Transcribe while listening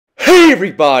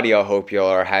Everybody, I hope y'all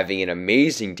are having an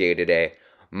amazing day today.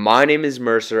 My name is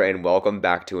Mercer and welcome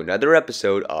back to another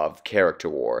episode of Character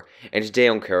War. And today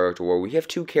on Character War, we have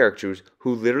two characters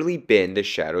who literally bend the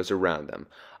shadows around them.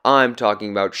 I'm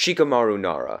talking about Shikamaru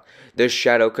Nara, the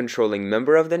shadow-controlling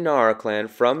member of the Nara clan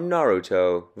from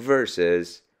Naruto,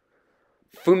 versus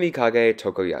Fumikage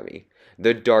Tokoyami,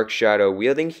 the dark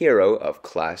shadow-wielding hero of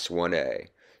Class 1A.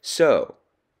 So,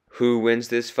 who wins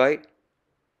this fight?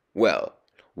 Well,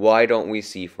 why don't we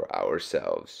see for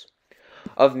ourselves?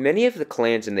 Of many of the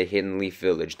clans in the Hidden Leaf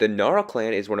Village, the Nara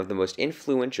clan is one of the most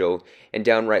influential and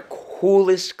downright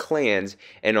coolest clans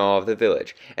in all of the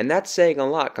village. And that's saying a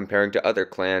lot comparing to other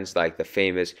clans like the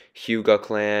famous Hyuga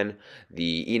clan,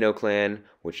 the Ino clan,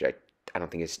 which I don't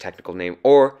think is a technical name,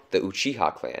 or the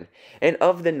Uchiha clan. And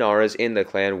of the Naras in the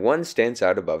clan, one stands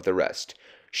out above the rest: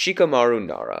 Shikamaru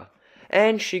Nara.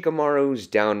 And Shikamaru's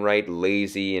downright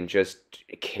lazy and just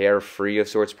carefree of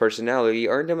sorts personality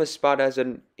earned him a spot as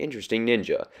an interesting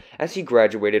ninja, as he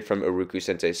graduated from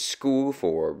Iruku-sensei's school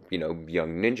for, young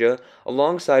ninja,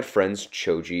 alongside friends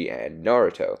Choji and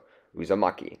Naruto,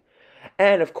 Uzumaki.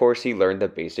 And of course he learned the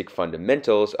basic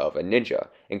fundamentals of a ninja,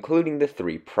 including the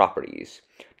three properties: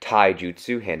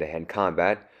 Taijutsu, hand-to-hand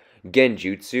combat;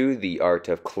 Genjutsu, the art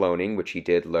of cloning, which he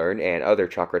did learn, and other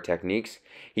chakra techniques.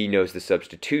 He knows the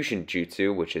substitution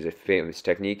jutsu, which is a famous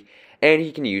technique, and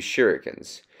he can use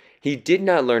shurikens. He did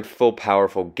not learn full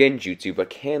powerful genjutsu, but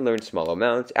can learn small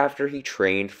amounts after he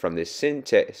trained from his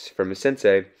sensei,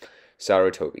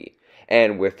 Sarutobi.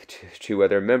 And with two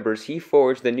other members, he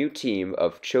forged the new team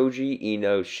of Shiko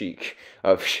Ino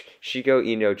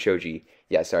Choji.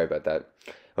 Yeah, sorry about that.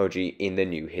 Oji in the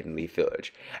new Hidden Leaf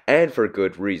Village, and for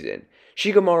good reason.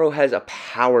 Shikamaru has a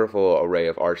powerful array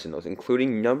of arsenals, including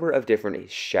a number of different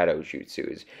shadow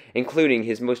jutsus, including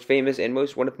his most famous and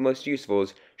one of the most useful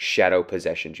is Shadow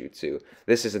Possession Jutsu.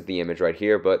 This isn't the image right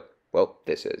here, but, well,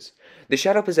 this is. The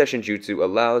Shadow Possession Jutsu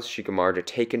allows Shikamaru to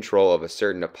take control of a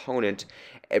certain opponent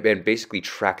and basically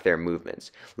track their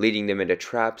movements, leading them into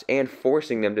traps and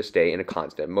forcing them to stay in a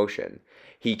constant motion.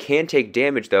 He can take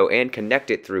damage, though, and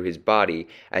connect it through his body,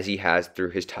 as he has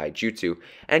through his taijutsu,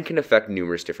 and can affect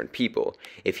numerous different people.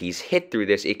 If he's hit through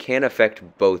this, it can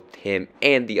affect both him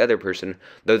and the other person,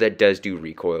 though that does do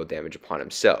recoil damage upon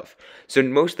himself. So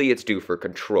mostly it's due for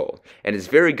control, and is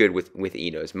very good with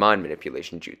Ino's mind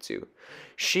manipulation jutsu.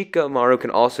 Shikamaru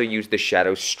can also use the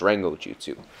Shadow Strangle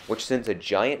Jutsu, which sends a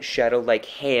giant shadow-like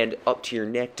hand up to your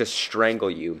neck to strangle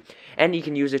you, and he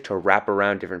can use it to wrap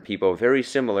around different people, very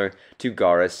similar to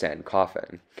Gaara's Sand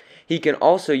Coffin. He can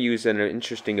also use an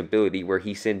interesting ability where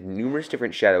he sends numerous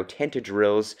different shadow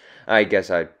tentadrills, I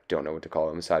guess I don't know what to call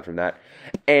them aside from that,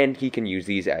 and he can use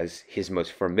these as his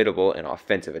most formidable and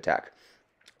offensive attack.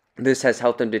 This has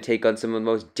helped him to take on some of the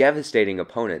most devastating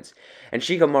opponents, and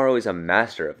Shikamaru is a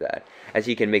master of that, as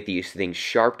he can make these things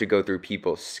sharp to go through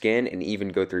people's skin and even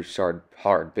go through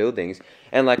hard buildings,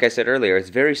 and like I said earlier, it's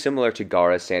very similar to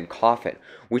Gaara's Sand Coffin,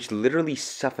 which literally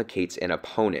suffocates an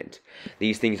opponent.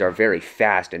 These things are very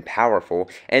fast and powerful,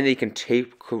 and they can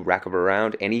rack them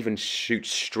around and even shoot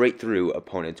straight through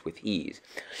opponents with ease.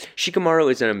 Shikamaru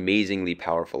is an amazingly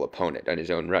powerful opponent on his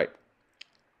own right,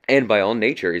 and by all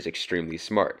nature is extremely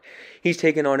smart. He's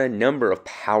taken on a number of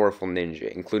powerful ninja,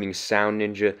 including Sound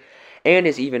Ninja, and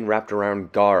is even wrapped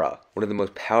around Gaara, one of the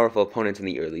most powerful opponents in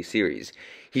the early series.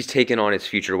 He's taken on his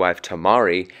future wife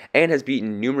Tamari, and has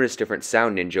beaten numerous different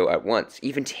Sound Ninja at once,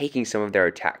 even taking some of their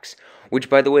attacks, which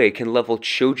by the way can level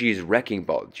Choji's Wrecking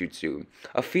Ball Jutsu,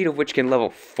 a feat of which can level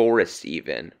forests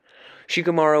even.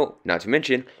 Shikamaru, not to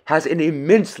mention, has an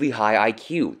immensely high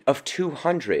IQ of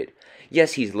 200.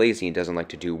 Yes, he's lazy and doesn't like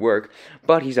to do work,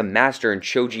 but he's a master in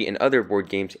Choji and other board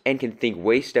games and can think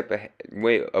way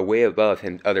above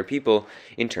other people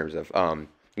in terms of,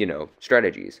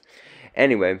 strategies.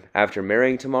 Anyway, after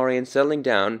marrying Tamari and settling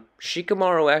down,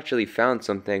 Shikamaru actually found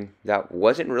something that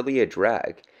wasn't really a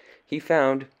drag. He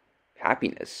found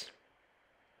happiness.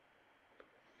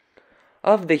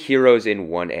 Of the heroes in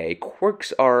 1A,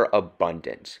 quirks are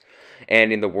abundant,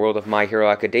 and in the world of My Hero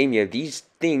Academia, these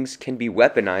things can be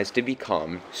weaponized to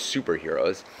become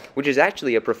superheroes, which is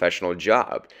actually a professional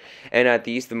job. And at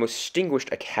these, the most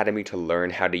distinguished academy to learn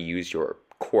how to use your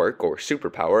quirk or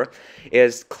superpower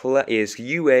is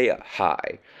UA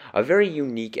High, a very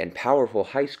unique and powerful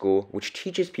high school which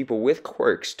teaches people with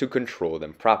quirks to control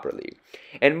them properly,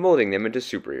 and molding them into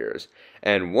superheroes.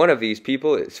 And one of these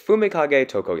people is Fumikage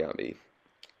Tokoyami.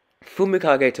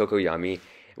 Fumikage Tokoyami,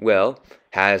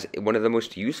 has one of the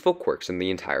most useful quirks in the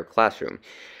entire classroom,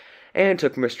 and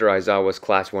took Mr. Aizawa's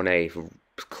Class 1A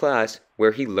class,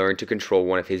 where he learned to control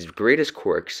one of his greatest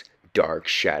quirks, Dark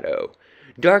Shadow.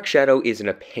 Dark Shadow is an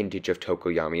appendage of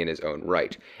Tokoyami in his own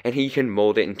right, and he can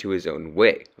mold it into his own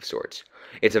way, of sorts.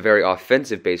 It's a very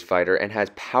offensive-based fighter and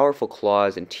has powerful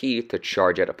claws and teeth to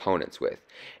charge at opponents with.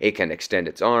 It can extend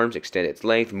its arms, extend its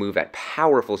length, move at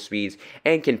powerful speeds,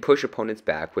 and can push opponents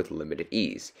back with limited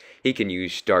ease. He can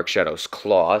use Dark Shadow's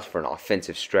claws for an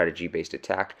offensive strategy-based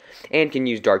attack, and can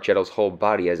use Dark Shadow's whole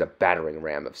body as a battering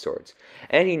ram of sorts.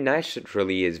 And he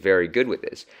naturally is very good with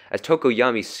this, as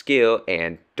Tokoyami's skill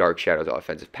and Dark Shadow's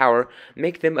offensive power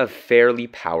make them a fairly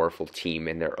powerful team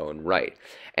in their own right.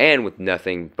 And with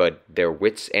nothing but their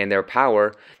wits and their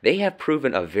power, they have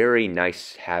proven to have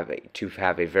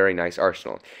a very nice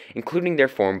arsenal, including their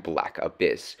form Black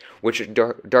Abyss, which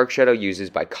Dark Shadow uses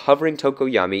by covering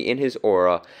Tokoyami in his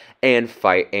aura and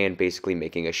basically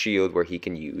making a shield where he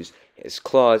can use his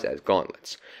claws as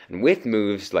gauntlets. And with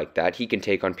moves like that, he can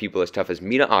take on people as tough as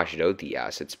Mina Ashido, the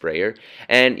acid sprayer,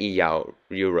 and Momo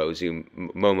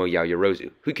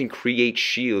Yaoyorozu, who can create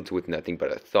shields with nothing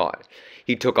but a thought.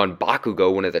 He took on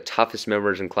Bakugo, one of the toughest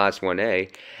members in Class 1A,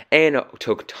 and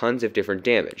took tons of different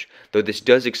damage, though this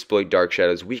does exploit Dark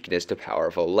Shadow's weakness to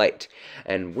powerful light.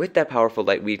 And with that powerful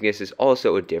light weakness is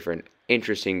also a different,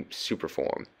 interesting super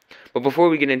form. But before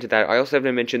we get into that, I also have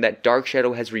to mention that Dark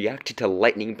Shadow has reacted to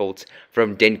lightning bolts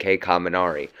from Denkei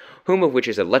Kaminari, whom of which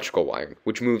is electrical wire,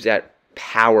 which moves at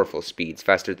powerful speeds,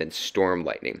 faster than storm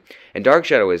lightning. And Dark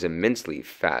Shadow is immensely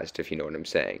fast, if you know what I'm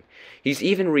saying. He's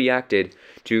even reacted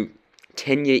to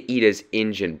Tenya Ida's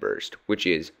engine burst, which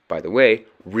is, by the way,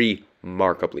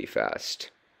 remarkably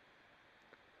fast.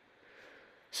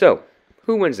 So,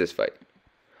 who wins this fight?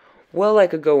 Well, I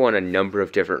could go on a number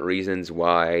of different reasons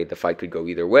why the fight could go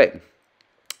either way.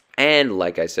 And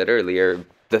like I said earlier,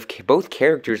 both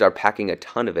characters are packing a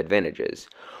ton of advantages.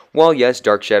 While yes,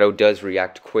 Dark Shadow does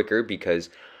react quicker because,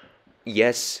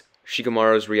 yes,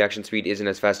 Shikamaru's reaction speed isn't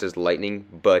as fast as lightning,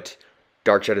 but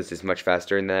Dark Shadow's is much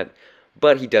faster in that.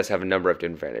 But he does have a number of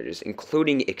advantages,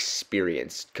 including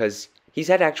experience, because he's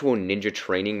had actual ninja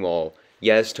training while,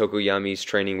 yes, Tokoyami's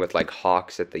training with like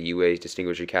Hawks at the UA's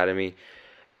Distinguished Academy.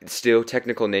 Still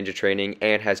technical ninja training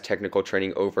and has technical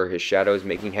training over his shadows,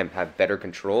 making him have better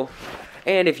control.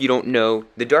 And if you don't know,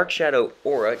 the Dark Shadow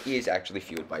aura is actually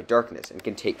fueled by darkness and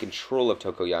can take control of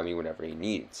Tokoyami whenever he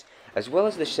needs, as well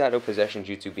as the Shadow Possession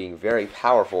Jutsu being very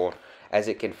powerful as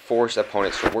it can force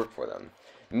opponents to work for them,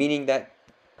 meaning that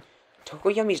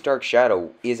Tokoyami's Dark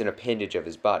Shadow is an appendage of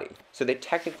his body, so they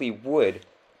technically would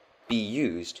be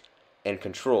used and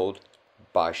controlled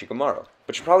by Shikamaru.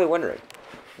 But you're probably wondering,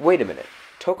 wait a minute.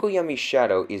 Tokoyami's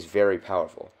shadow is very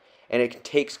powerful, and it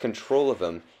takes control of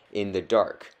him in the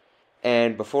dark.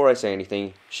 And before I say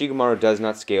anything, Shikamaru does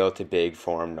not scale to big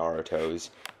form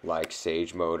Naruto's, like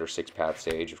Sage Mode or Six Path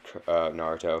Sage of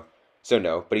Naruto. So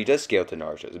no, but he does scale to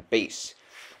Naruto's base,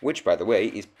 which, by the way,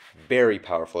 is very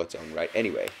powerful in its own right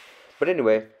anyway. But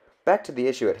anyway, back to the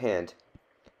issue at hand.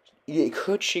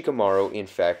 Could Shikamaru, in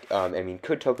fact,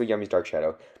 could Tokoyami's Dark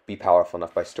Shadow be powerful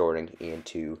enough by storing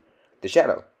into the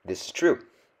shadow? This is true.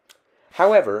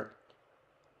 However,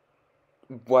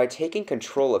 by taking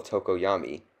control of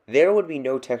Tokoyami, there would be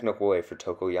no technical way for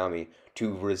Tokoyami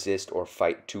to resist or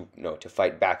fight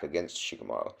back against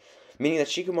Shikamaru, meaning that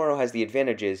Shikamaru has the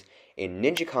advantages in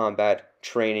ninja combat,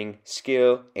 training,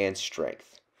 skill, and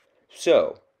strength.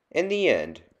 So, in the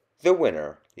end, the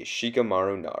winner is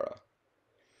Shikamaru Nara.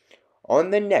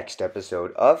 On the next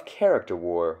episode of Character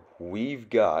War, we've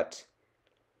got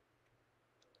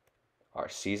our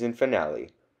season finale,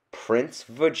 Prince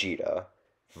Vegeta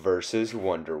versus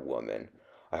Wonder Woman.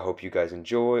 I hope you guys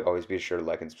enjoy. Always be sure to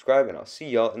like and subscribe, and I'll see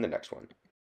y'all in the next one.